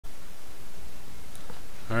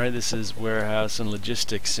Alright, this is Warehouse and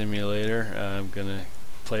Logistics Simulator. I'm gonna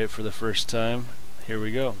play it for the first time. Here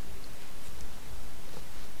we go.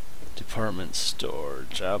 Department store,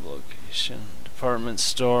 job location. Department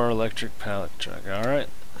store, electric pallet truck. Alright.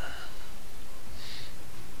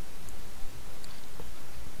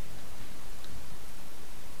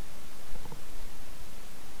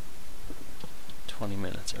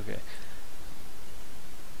 Minutes, okay.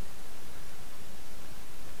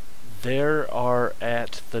 There are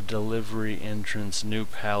at the delivery entrance new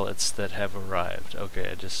pallets that have arrived. Okay,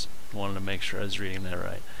 I just wanted to make sure I was reading that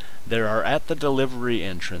right. There are at the delivery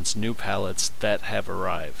entrance new pallets that have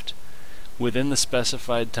arrived. Within the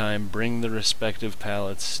specified time, bring the respective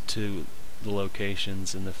pallets to the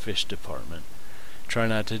locations in the fish department. Try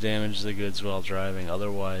not to damage the goods while driving,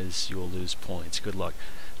 otherwise you will lose points. Good luck.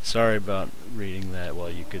 Sorry about reading that. Well,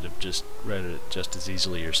 you could have just read it just as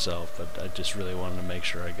easily yourself, but I just really wanted to make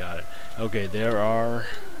sure I got it. Okay, there are...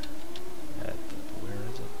 where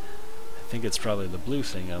is it? I think it's probably the blue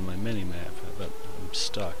thing on my mini-map, but I'm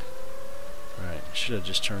stuck. Alright, I should have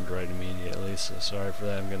just turned right immediately, so sorry for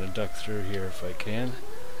that. I'm going to duck through here if I can.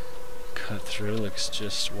 Cut through, looks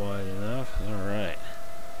just wide enough. Alright.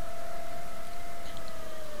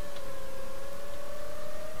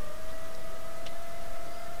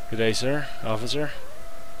 Good day, sir. Officer.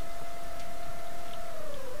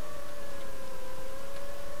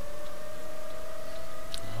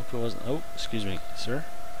 I hope it wasn't... Oh, excuse me, sir.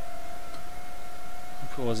 I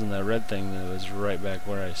hope it wasn't that red thing that was right back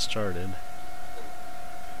where I started.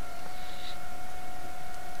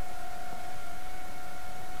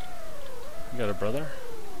 You got a brother?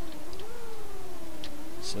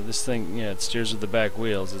 So this thing, yeah, it steers with the back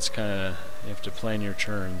wheels. It's kind of... you have to plan your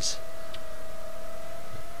turns.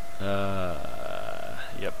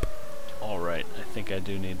 Yep. Alright, I think I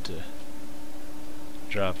do need to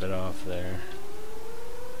drop it off there.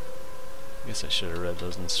 I guess I should have read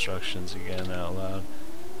those instructions again out loud.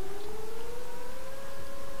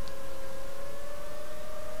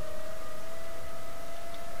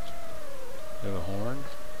 Do I have a horn?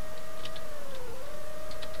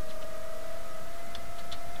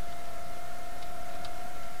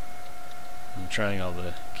 I'm trying all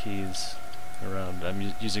the keys around.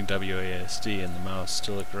 I'm using WASD and the mouse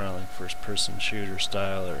to look around like first-person shooter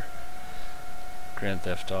style or Grand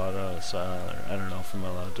Theft Auto style, or I don't know if I'm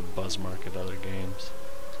allowed to buzz market other games.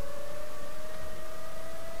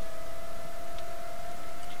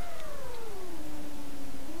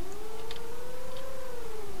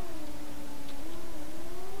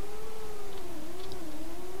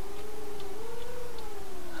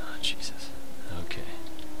 Oh, Jesus. Okay.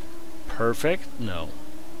 Perfect? No.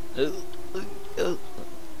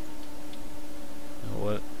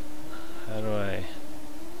 What? How do I?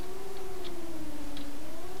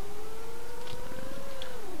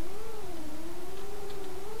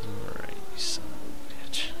 Alright, you son of a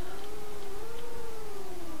bitch.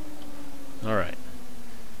 Alright.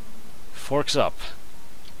 Forks up.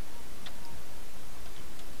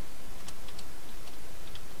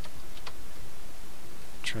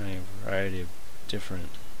 Trying a variety of different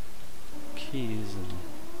keys and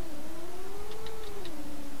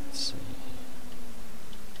let's see.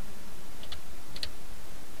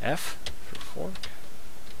 F for fork.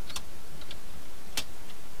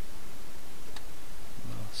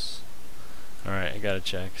 Mouse. Alright, I gotta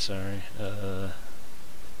check, sorry.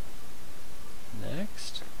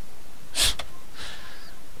 Next?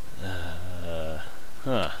 Huh.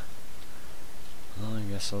 Well, I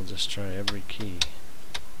guess I'll just try every key.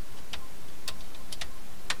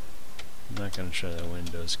 I'm not gonna try the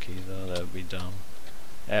Windows key though, that would be dumb.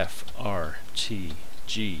 F, R, T,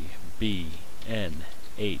 G, B, N,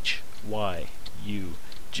 H, Y, U,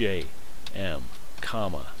 J, M,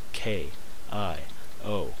 comma, K, I,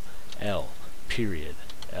 O, L, period.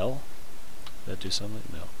 L? Did that do something?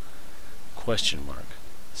 No. Question mark,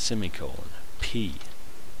 semicolon, P,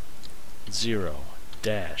 0,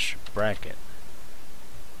 dash, bracket,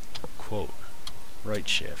 quote, right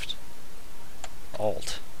shift,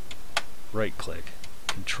 Alt, right click,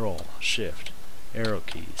 Control, Shift, arrow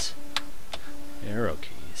keys. Arrow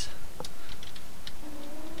keys.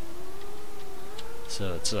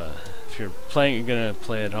 So it's if you're gonna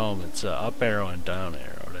play at home, it's up arrow and down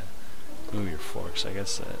arrow to move your forks. I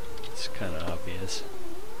guess that's kind of obvious.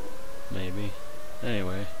 Maybe.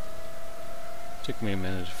 Anyway, took me a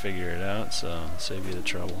minute to figure it out, so I'll save you the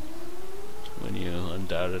trouble when you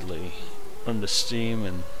undoubtedly run to Steam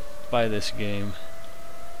and buy this game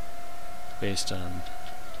based on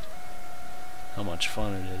how much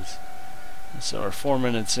fun it is. So we're 4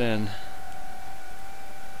 minutes in,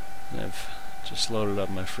 and I've just loaded up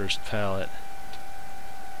my first pallet.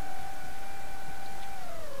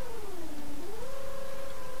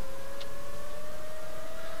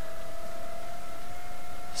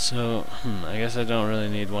 So, I guess I don't really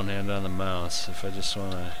need one hand on the mouse if I just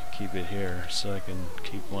want to keep it here, so I can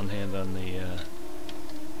keep one hand on the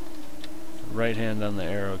right hand on the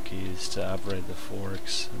arrow keys to operate the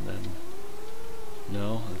forks, and then...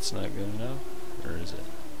 No, that's not good enough? Or is it?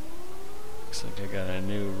 Looks like I got a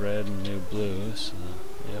new red and new blue, so...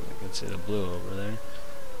 Yep, I can see the blue over there.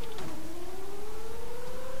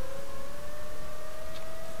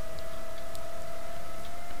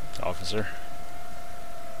 Officer.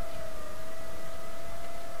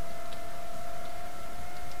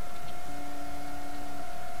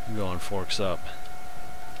 I'm going forks up.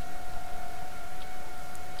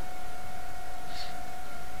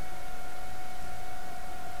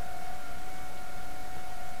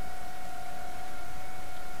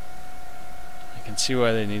 I can see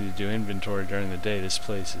why they need to do inventory during the day. This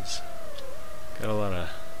place has got a lot of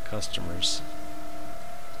customers.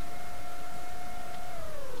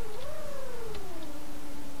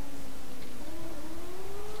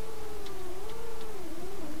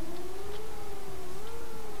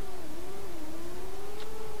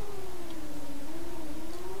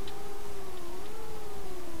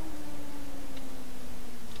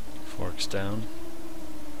 Forks down.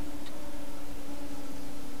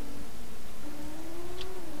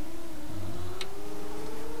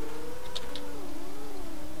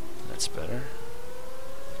 That's better.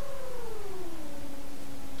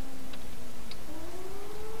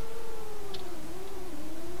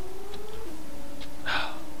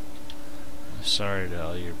 I'm sorry to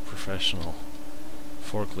all your professional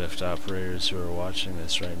forklift operators who are watching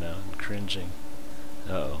this right now and cringing.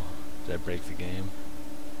 Uh-oh. Did I break the game?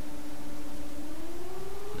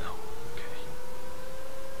 No. Okay.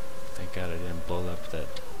 Thank God I didn't blow up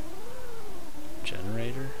that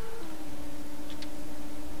generator.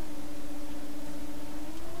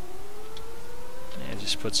 Yeah,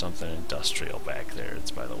 just put something industrial back there.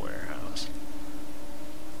 It's by the warehouse.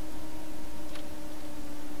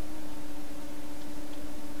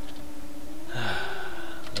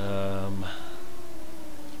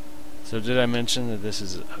 So did I mention that this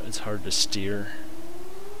is, it's hard to steer?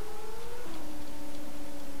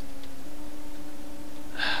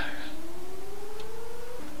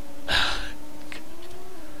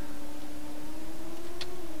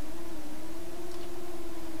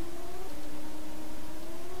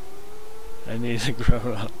 I need to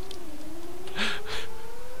grow up.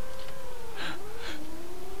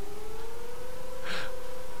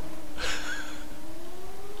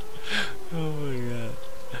 Oh my God.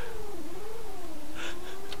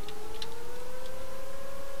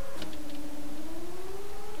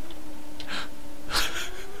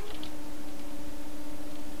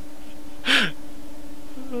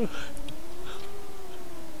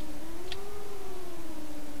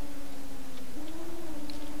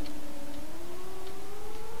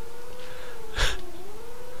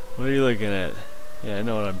 What are you looking at? Yeah, I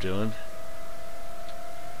know what I'm doing.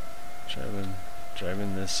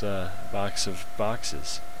 Driving this box of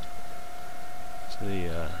boxes to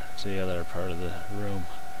the other part of the room.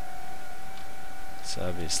 This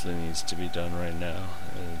obviously needs to be done right now,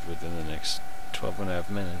 within the next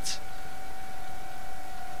 12.5 minutes.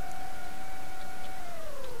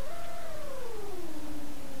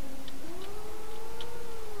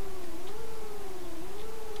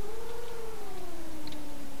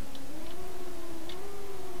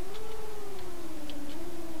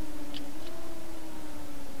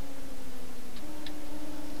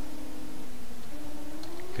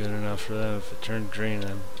 Good enough for them. If it turned green,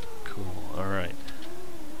 I'm cool. Alright.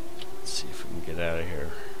 Let's see if we can get out of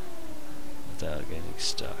here without getting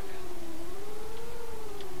stuck.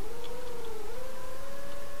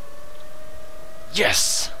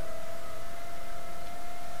 Yes!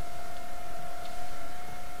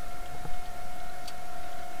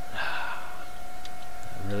 I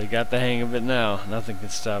really got the hang of it now. Nothing can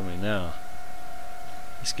stop me now.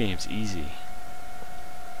 This game's easy.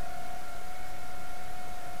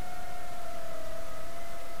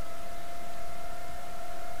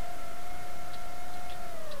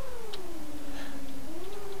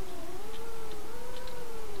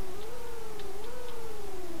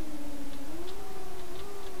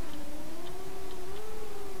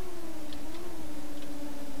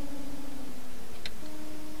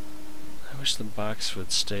 I wish the box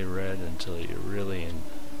would stay red until you're really in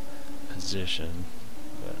position,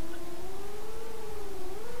 but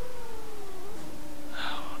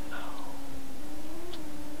oh no.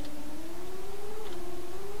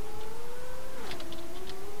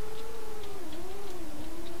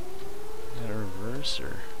 Gotta reverse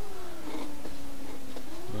or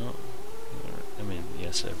no? I mean,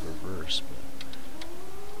 yes, I've reversed, but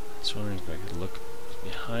I was wondering if I could look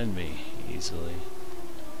behind me easily.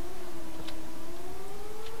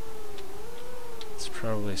 It's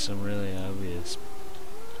probably some really obvious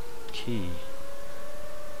key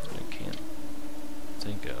that I can't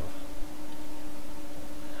think of.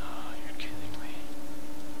 Oh, you're kidding me.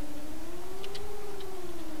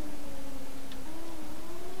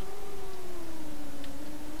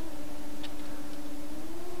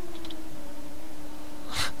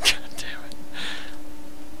 God damn it.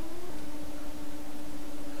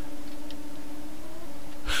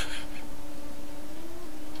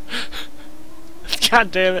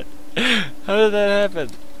 God damn it. How did that happen?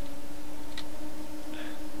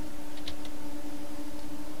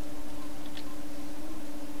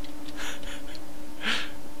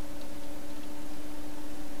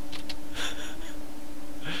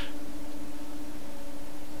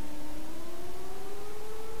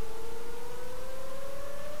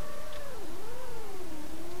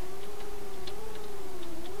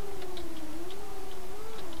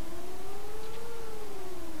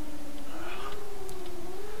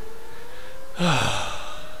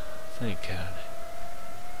 Thank God.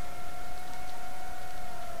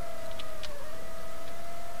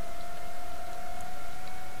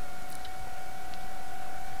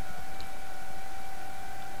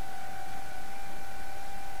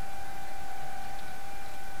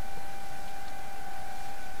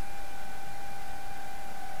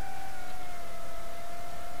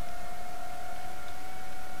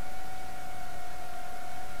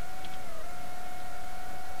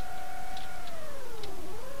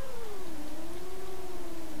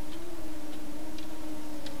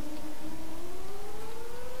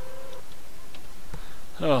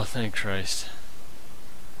 Oh, thank Christ.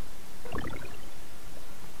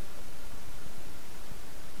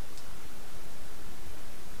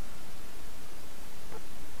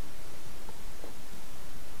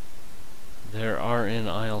 There are in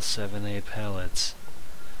aisle 7A pallets.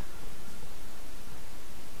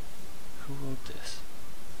 Who wrote this?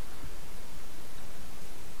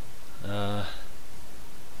 I'm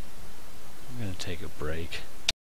gonna take a break.